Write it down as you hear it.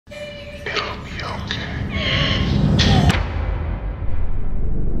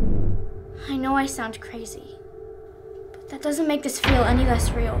I sound crazy, but that doesn't make this feel any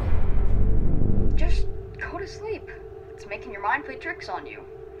less real. Just go to sleep. It's making your mind play tricks on you.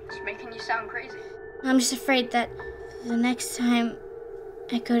 It's making you sound crazy. I'm just afraid that the next time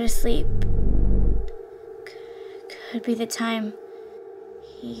I go to sleep could be the time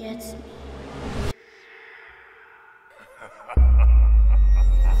he gets me.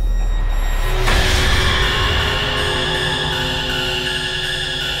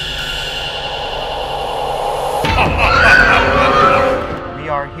 We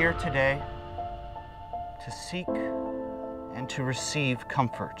are here today to seek and to receive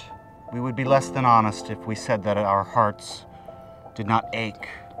comfort. We would be less than honest if we said that our hearts did not ache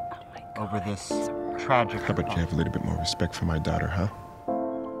over this tragic. How about you have a little bit more respect for my daughter, huh?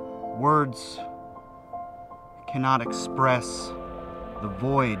 Words cannot express the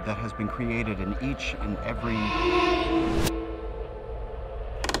void that has been created in each and every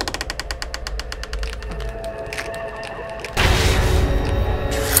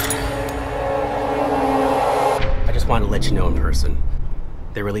I just wanted to let you know in person.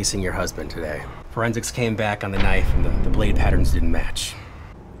 They're releasing your husband today. Forensics came back on the knife and the blade patterns didn't match.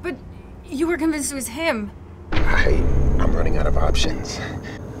 But you were convinced it was him. I'm running out of options.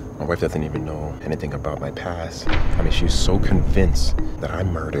 My wife doesn't even know anything about my past. I mean, she's so convinced that I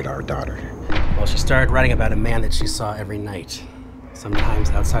murdered our daughter. Well, she started writing about a man that she saw every night.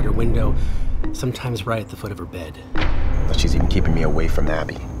 Sometimes outside her window, sometimes right at the foot of her bed. But she's even keeping me away from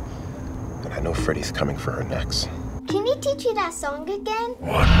Abby. And I know Freddy's coming for her next. Can you teach you that song again?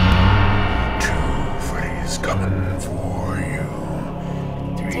 1, 2, Freddy's coming for you.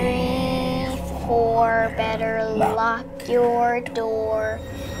 3, 4, better lock your door.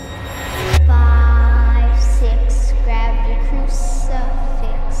 5, 6, grab your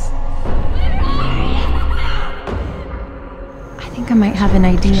crucifix. I think I might have an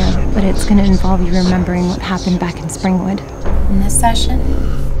idea, but it's going to involve you remembering what happened back in Springwood. In this session,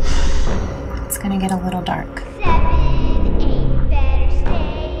 it's going to get a little dark.